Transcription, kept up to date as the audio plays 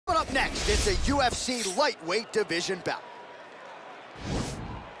Coming up next, it's a UFC lightweight division bout.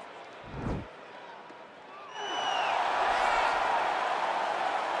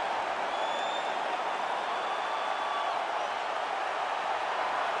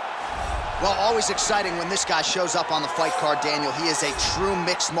 Well, always exciting when this guy shows up on the fight card, Daniel. He is a true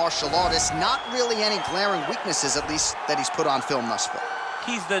mixed martial artist. Not really any glaring weaknesses, at least, that he's put on film thus far.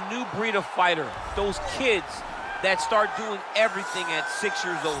 He's the new breed of fighter. Those kids that start doing everything at 6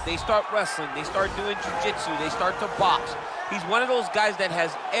 years old. They start wrestling, they start doing jiu-jitsu, they start to box. He's one of those guys that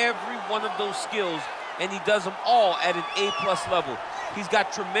has every one of those skills, and he does them all at an A+ level. He's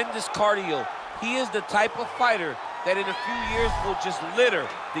got tremendous cardio. He is the type of fighter that in a few years will just litter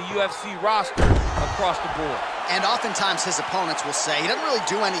the UFC roster across the board. And oftentimes his opponents will say he doesn't really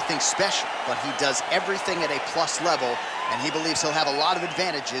do anything special, but he does everything at a plus level, and he believes he'll have a lot of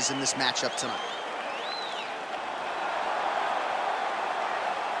advantages in this matchup tonight.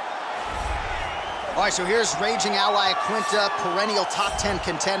 All right, so here's raging Iaquinta, perennial top 10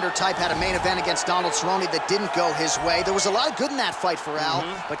 contender type, had a main event against Donald Cerrone that didn't go his way. There was a lot of good in that fight for Al,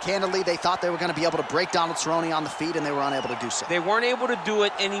 but candidly, they thought they were going to be able to break Donald Cerrone on the feet, and they were unable to do so. They weren't able to do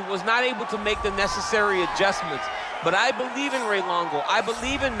it, and he was not able to make the necessary adjustments. But I believe in Ray Longo. I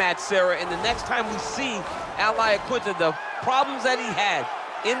believe in Matt Serra, and the next time we see Al Iaquinta, the problems that he had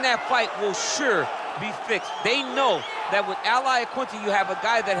in that fight will sure be fixed. They know that with Al Iaquinta, you have a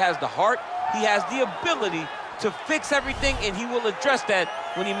guy that has the heart, he has the ability to fix everything, and he will address that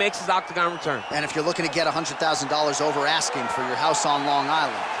when he makes his octagon return. And if you're looking to get $100,000 over asking for your house on Long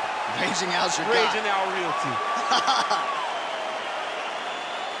Island, Raging Al's your guy. Raging Al Realty.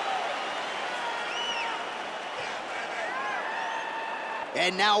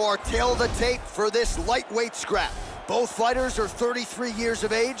 And now our tail of the tape for this lightweight scrap. Both fighters are 33 years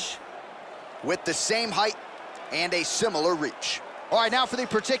of age, with the same height and a similar reach. All right, now for the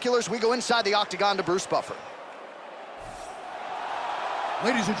particulars, we go inside the octagon to Bruce Buffer.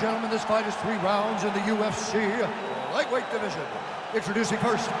 Ladies and gentlemen, this fight is 3 rounds in the UFC lightweight division. Introducing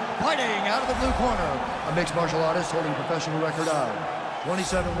first, fighting out of the blue corner, a mixed martial artist holding a professional record of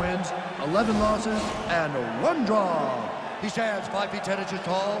 27 wins, 11 losses, and 1 draw. He stands 5 feet 10 inches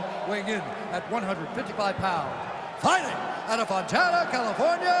tall, weighing in at 155 pounds. Fighting out of Fontana,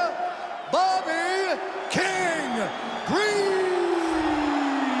 California, Bobby King Green.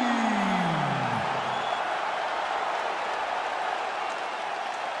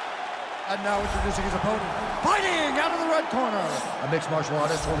 And now introducing his opponent, fighting out of the red corner, a mixed martial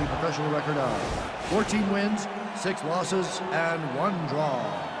artist holding a professional record of 14 wins, 6 losses, and 1 draw.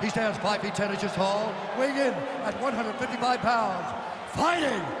 He stands 5 feet 10 inches tall, weighing in at 155 pounds.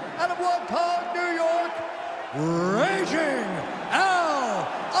 Fighting out of Woodcock, New York, Raging Al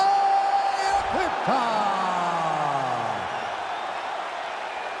Iaquinta.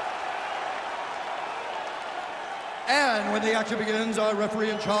 And when the action begins, our referee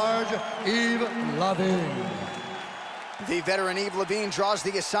in charge, Yves Lavigne. The veteran Yves Lavigne draws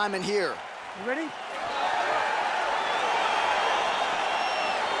the assignment here. You ready?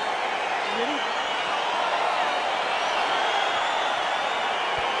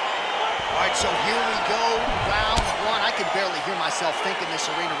 All right, so here we go, round 1. I can barely hear myself think in this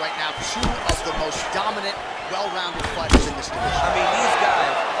arena right now. 2 of the most dominant, well-rounded fighters in this division. I mean, these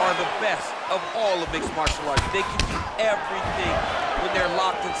guys are the best of all of mixed martial arts. They can do everything when they're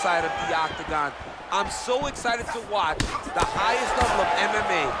locked inside of the octagon. I'm so excited to watch the highest level of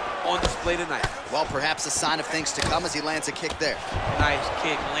MMA on display tonight. Well, perhaps a sign of things to come as he lands a kick there. Nice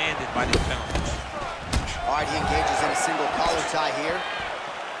kick landed by the gentleman. All right, he engages in a single collar tie here.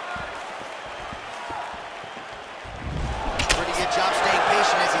 Pretty good job staying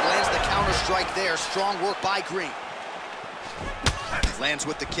patient as he lands the counter strike there. Strong work by Green. Lands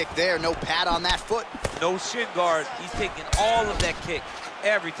with the kick there. No pad on that foot. No shin guard. He's taking all of that kick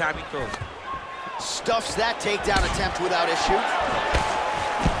every time he throws. Stuffs that takedown attempt without issue.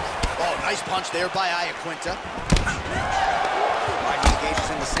 Oh, nice punch there by Iaquinta. All right, he engages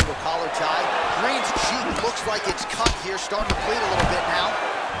in the single collar tie. Green's cheek looks like it's cut here, starting to bleed a little bit now.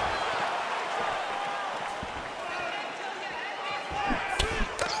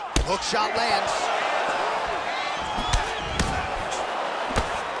 Hook shot lands.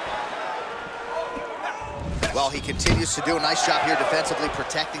 Well, he continues to do a nice job here defensively,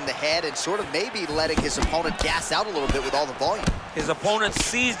 protecting the head and sort of maybe letting his opponent gas out a little bit with all the volume. His opponent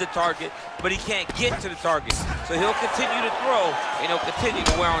sees the target, but he can't get to the target. So he'll continue to throw, and he'll continue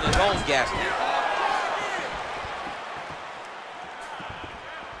to wear on his own gas tank.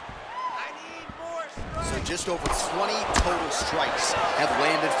 So just over 20 total strikes have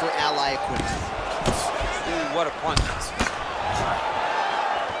landed for Al Iaquinta. Ooh, what a punch.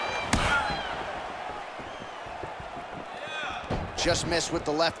 just missed with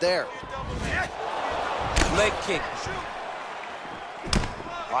the left there. Leg kick.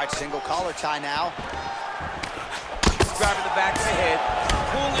 All right, single collar tie now. Grabbing the back of the head,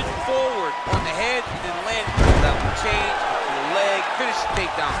 pulling forward on the head, and then landing the level change to the leg, finish the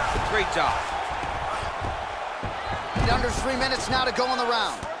takedown. Great job. Under 3 minutes now to go in the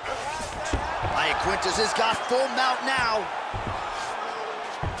round. Iaquinta has got full mount now.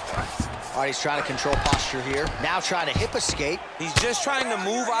 All right, he's trying to control posture here. Now trying to hip escape. He's just trying to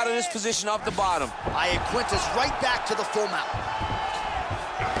move out of this position off the bottom. Iaquinta's right back to the full mount.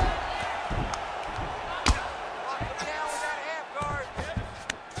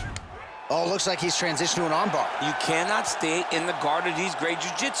 Oh, looks like he's transitioned to an armbar. You cannot stay in the guard of these great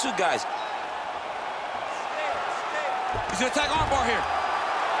jiu-jitsu guys. He's gonna attack armbar here.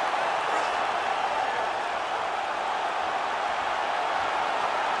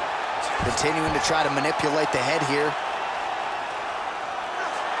 Continuing to try to manipulate the head here.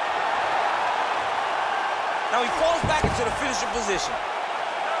 Now he falls back into the finisher position.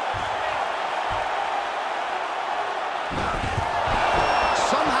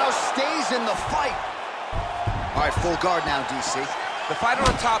 Somehow stays in the fight. All right, full guard now, DC. The fighter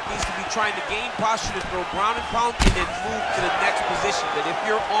on top needs to be trying to gain posture to throw ground and pound and then move to the next position. But if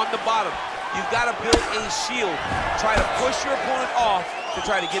you're on the bottom, you've got to build a shield. Try to push your opponent off to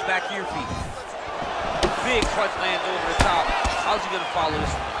try to get back to your feet. Big punch lands over the top. How's he going to follow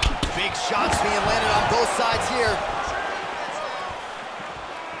this one? Big shots being landed on both sides here.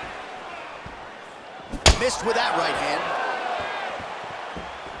 Missed with that right hand.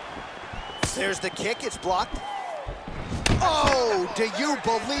 There's the kick, it's blocked. Oh, do you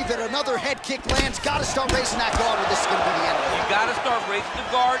believe it? Another head kick lands. Got to start raising that guard or this is going to be the end of it. You got to start raising the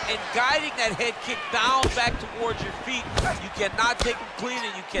guard and guiding that head kick down back towards your feet. You cannot take him clean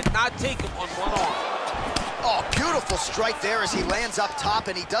and you cannot take him on one arm. Oh, beautiful strike there as he lands up top,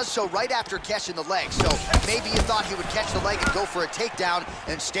 and he does so right after catching the leg. So maybe you thought he would catch the leg and go for a takedown.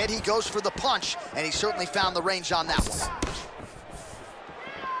 Instead, he goes for the punch, and he certainly found the range on that one.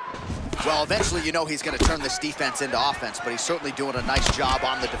 Well, eventually, you know he's going to turn this defense into offense, but he's certainly doing a nice job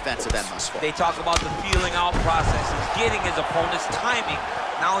on the defensive end thus far. They talk about the feeling out process. He's getting his opponent's timing.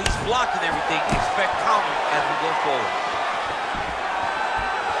 Now he's blocking everything. Expect counter as we go forward.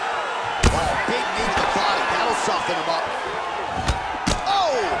 Oh, big knee to the body. That'll soften him up.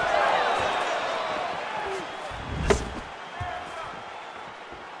 Oh!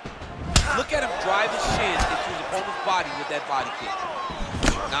 Look at him drive his shin into his opponent's body with that body kick.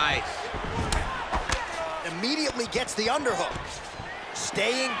 Nice. Immediately gets the underhook.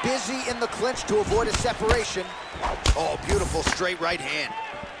 Staying busy in the clinch to avoid a separation. Oh, beautiful straight right hand.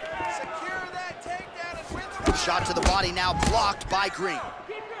 Secure that takedown and win the round. Shot to the body now blocked by Green.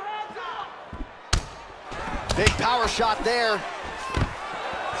 Big power shot there.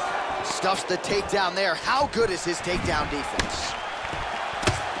 Stuffs the takedown there. How good is his takedown defense?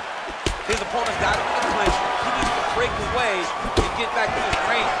 His opponent's got him in the clinch. He needs to break away and get back to his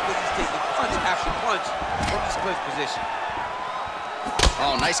range because he's taking punch after punch from this clinch position.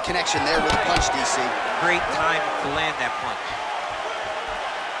 Oh, nice connection there with the punch, DC. Great time to land that punch.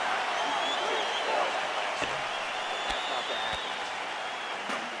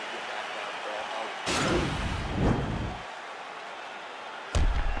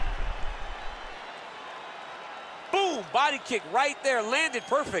 Boom! Body kick right there, landed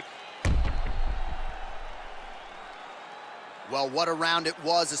perfect. Well, what a round it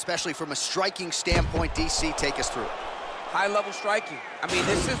was, especially from a striking standpoint. DC, take us through. High-level striking. I mean,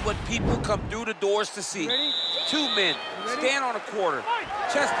 this is what people come through the doors to see. Two men, stand on a quarter,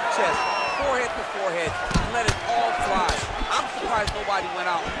 chest to chest, forehead to forehead, and let it all fly. I'm surprised nobody went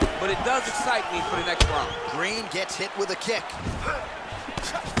out, but it does excite me for the next round. Green gets hit with a kick.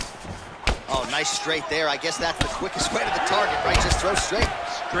 Oh, nice straight there. I guess that's the quickest way to the target, right? Just throw straight.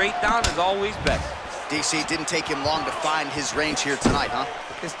 Straight down is always best. DC, didn't take him long to find his range here tonight, huh?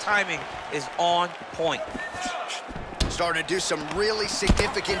 His timing is on point. Starting to do some really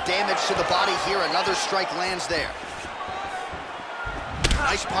significant damage to the body here. Another strike lands there.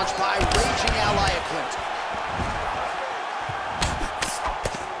 Nice punch by raging ally Iaquinta.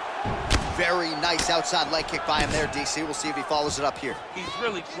 Very nice outside leg kick by him there, DC. We'll see if he follows it up here. He's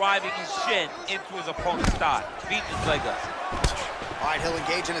really driving his shin into his opponent's thigh, beating his leg up. All right, he'll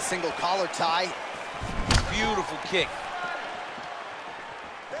engage in a single collar tie. Beautiful kick.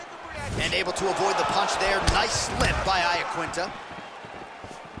 And able to avoid the punch there. Nice slip by Iaquinta.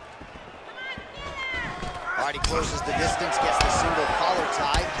 All right, he closes the distance, gets the single collar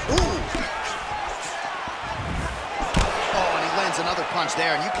tie. Ooh! Oh, and he lands another punch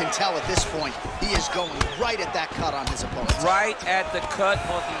there, and you can tell at this point he is going right at that cut on his opponent. Right at the cut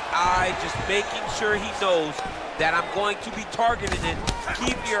on the eye, just making sure he knows that I'm going to be targeting it.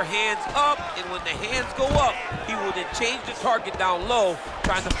 Keep your hands up, and when the hands go up, he will then change the target down low,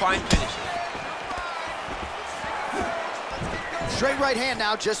 trying to find finish. Straight right hand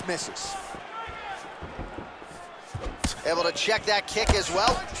now, just misses. Able to check that kick as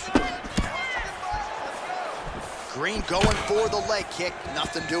well. Green going for the leg kick,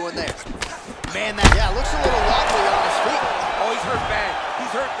 nothing doing there. Man, that looks a little wobbly on his feet. Oh, he's hurt bad.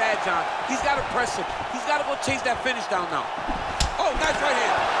 He's hurt bad, John. He's got to press him. He's got to go chase that finish down now. Oh, nice right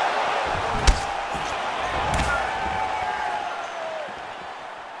hand.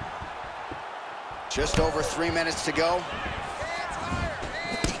 Just over 3 minutes to go.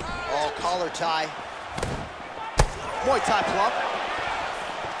 Oh, collar tie. Muay Thai plump.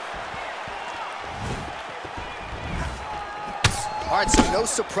 All right, so no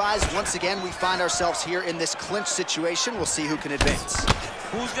surprise. Once again, we find ourselves here in this clinch situation. We'll see who can advance.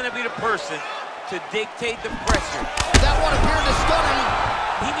 Who's going to be the person to dictate the pressure? That one appeared to stun him.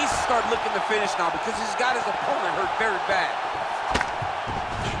 He needs to start looking to finish now because he's got his opponent hurt very bad.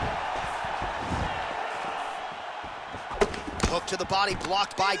 Hook to the body,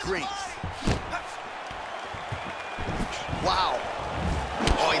 blocked by Green. Wow.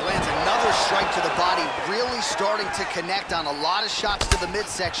 Oh, he lands another strike to the body, really starting to connect on a lot of shots to the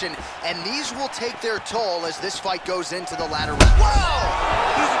midsection, and these will take their toll as this fight goes into the latter round. Whoa!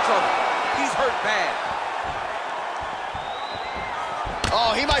 He's in trouble. He's hurt bad.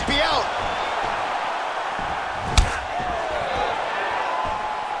 Oh, he might be out.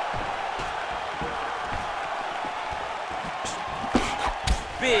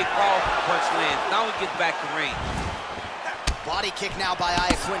 Big, powerful punch lands. Now he gets back to range. Body kick now by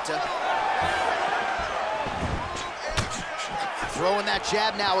Iaquinta. Throwing that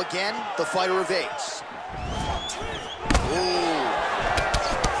jab now again. The fighter evades. Ooh.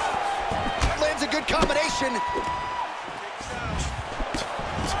 Lands a good combination.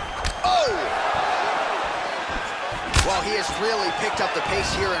 Oh! Well, he has really picked up the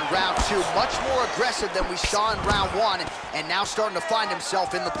pace here in round two. Much more aggressive than we saw in round one, and now starting to find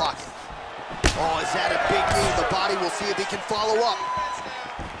himself in the pocket. Oh, is that a big knee? The body, will see if he can follow up.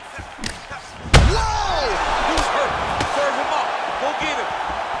 Whoa! He's hurt. Serve him up. Go get him.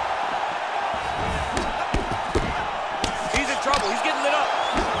 He's in trouble. He's getting lit up.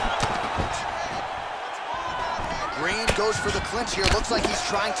 Green goes for the clinch here. Looks like he's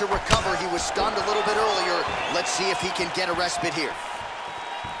trying to recover. He was stunned a little bit earlier. Let's see if he can get a respite here.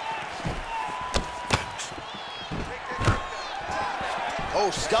 Oh,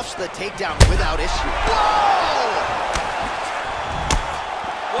 stuffs the takedown without issue. Whoa!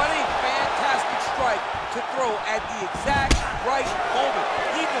 What a fantastic strike to throw at the exact right moment.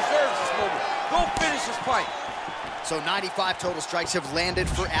 He deserves this moment. Go finish this fight. So 95 total strikes have landed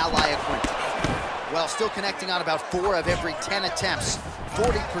for Iaquinta. Well, still connecting on about 4 of every 10 attempts.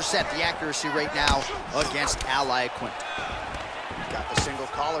 40% the accuracy rate now against Iaquinta. Got the single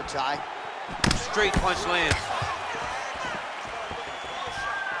collar tie. Straight punch lands.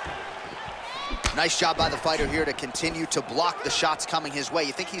 Nice job by the fighter here to continue to block the shots coming his way.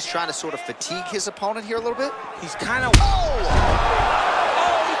 You think he's trying to sort of fatigue his opponent here a little bit? He's kind of... Oh!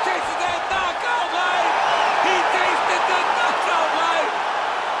 Oh, he tasted that knockout life! He tasted the knockout life!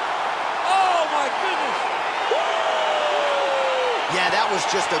 Oh, my goodness! Woo! Yeah, that was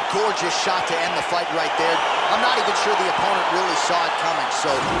just a gorgeous shot to end the fight right there. I'm not even sure the opponent really saw it coming. So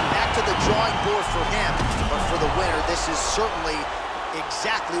back to the drawing board for him. But for the winner, this is certainly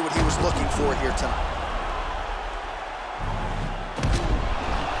exactly what he was looking for here tonight.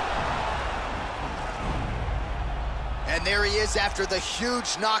 And there he is after the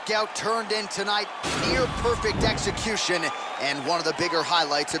huge knockout turned in tonight. Near perfect execution and one of the bigger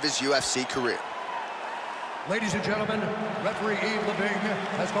highlights of his UFC career. Ladies and gentlemen, referee Yves Leving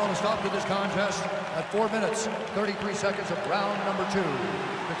has called a stop to this contest at 4 minutes, 33 seconds of round number 2.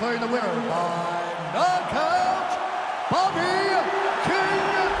 Declaring the winner by knockout, Bobby King.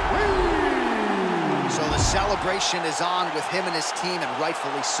 So the celebration is on with him and his team, and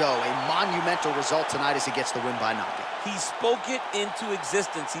rightfully so. A monumental result tonight as he gets the win by knockout. He spoke it into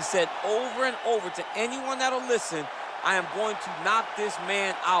existence. He said over and over to anyone that'll listen, I am going to knock this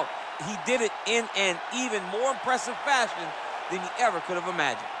man out. He did it in an even more impressive fashion than he ever could have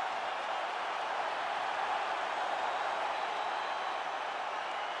imagined.